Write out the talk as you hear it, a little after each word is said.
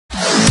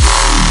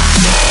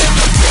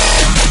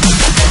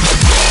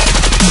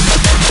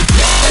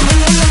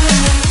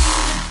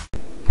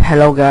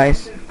Hello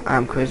guys,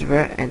 I'm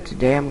Christopher and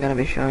today I'm gonna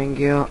be showing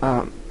you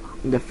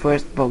the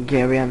first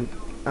Bulgarian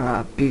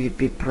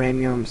PvP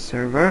premium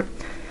server.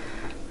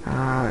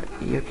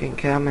 You can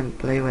come and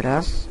play with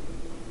us.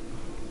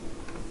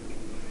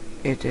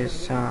 It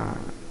is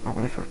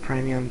only for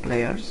premium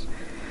players.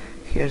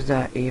 Here's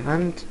the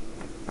event.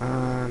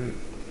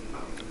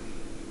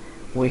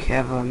 We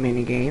have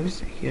mini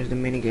games. Here's the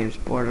mini games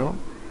portal.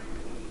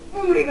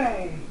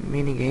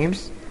 Mini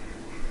games.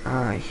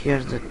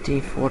 Here's the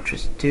Team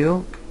Fortress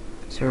 2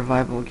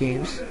 survival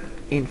games.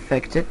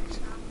 Infected.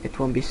 It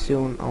won't be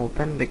soon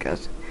open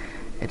because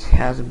it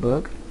has a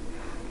bug.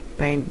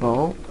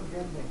 Paintball.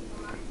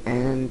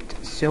 And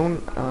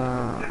soon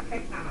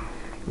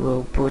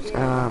we'll put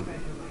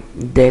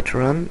Death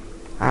Run.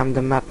 I'm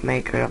the map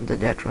maker of the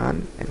Death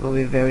Run. It will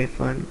be very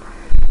fun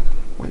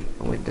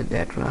with the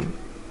Death Run.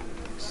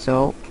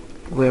 So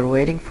we're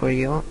waiting for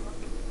you.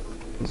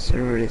 The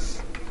server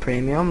is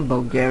premium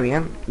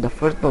Bulgarian, the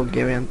first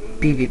Bulgarian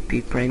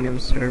PvP premium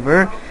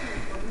server.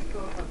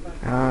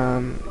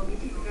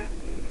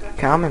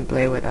 Come and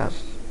play with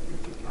us.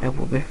 It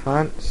will be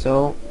fun.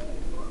 So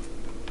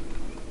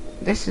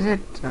this is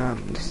it.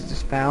 This is the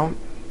spawn.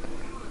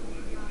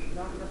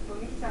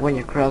 When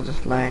you cross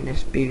this line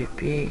is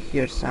PvP.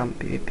 Here's some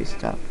PvP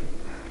stuff.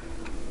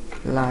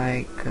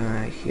 Like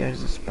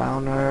here's the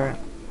spawner,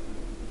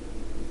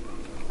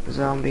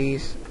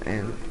 zombies,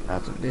 and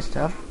lots of this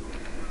stuff.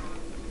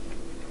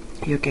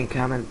 You can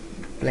come and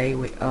play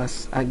with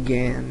us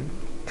again.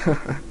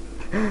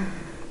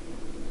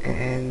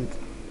 And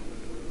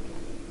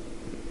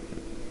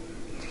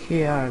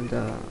here are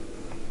the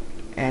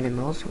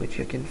animals which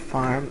you can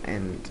farm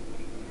and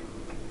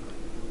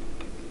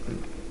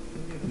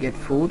get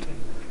food.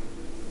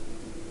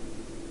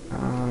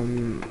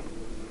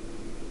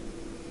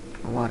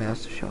 What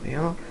else to show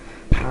you?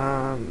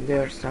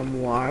 There are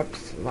some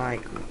warps,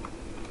 like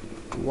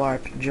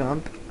warp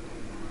jump.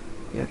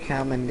 You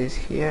come in this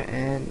here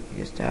and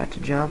you start to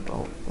jump.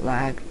 Oh,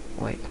 lag.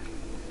 Wait.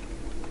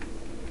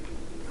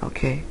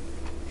 Okay.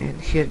 And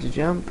here to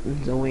jump.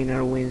 The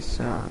winner wins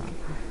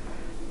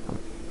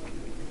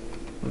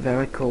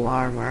very cool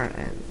armor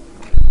and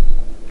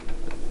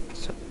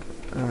so,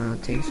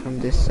 things from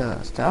this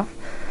stuff.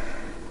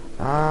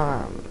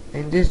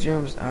 And these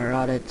jumps are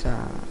added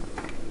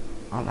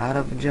a lot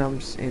of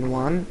jumps in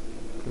one,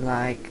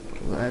 like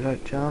ladder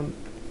jump,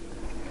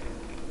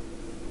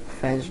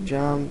 fence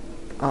jump.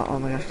 Oh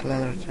my gosh,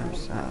 ladder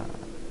jumps.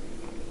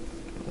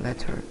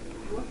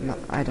 No,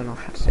 I don't know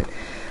how to say it.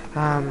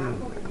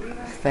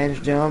 Fence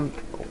jump,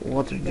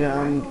 water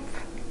jump,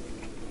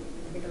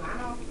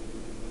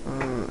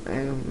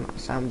 and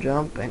some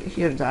jump. And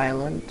here's the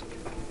island.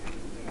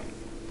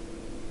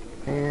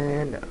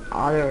 And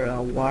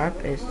other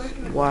warp is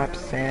warp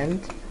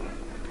sand.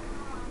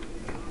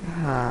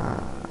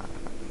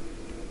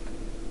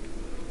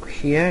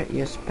 Here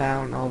you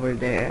spawn over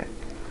there.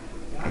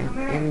 And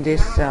in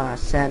this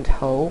sand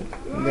hole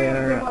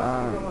there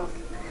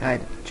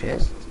hide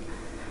chests,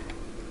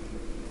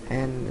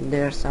 and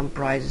there are some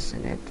prizes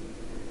in it,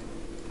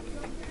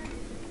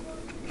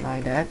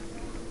 like that.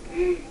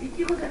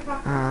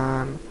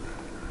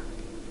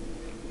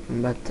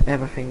 But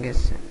everything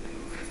is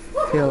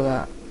filled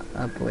up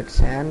with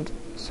sand,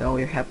 so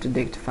you have to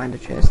dig to find the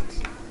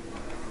chests.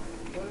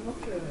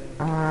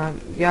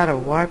 The other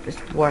warp is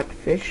warp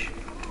fish.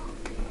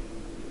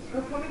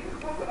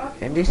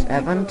 In this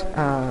event,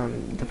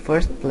 the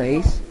first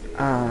place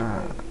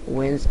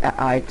wins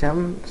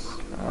items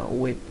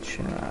which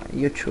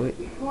you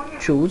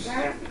choose.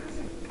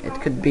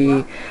 It could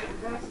be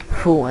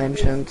full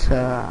ancient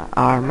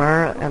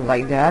armor and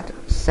like that.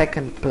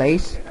 Second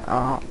place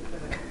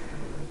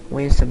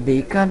wins a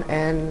beacon,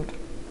 and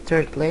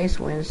third place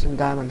wins a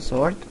diamond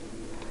sword.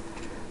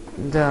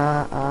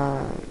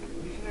 The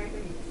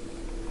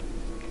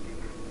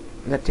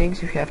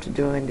things you have to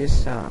do in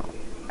this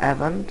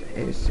event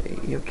is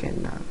you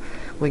can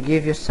we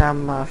give you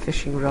some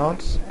fishing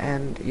rods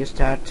and you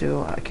start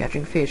to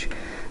catching fish.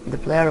 The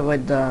player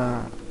with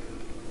the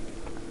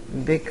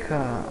big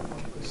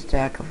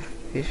stack of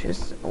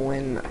fishes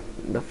win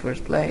the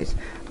first place,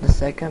 the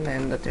second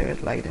and the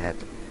third, like that.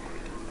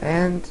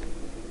 And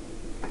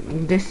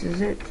this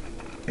is it.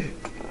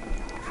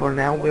 For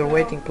now we're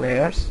waiting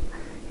players.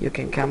 You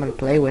can come and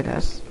play with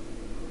us,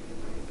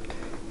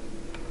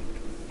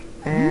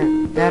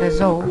 and that is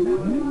all.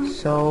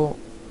 So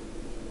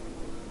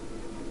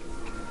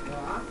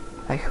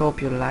I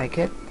hope you like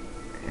it,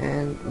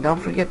 and don't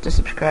forget to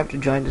subscribe to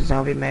join the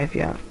zombie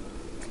mafia.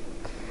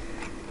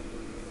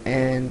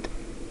 And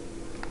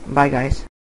bye guys.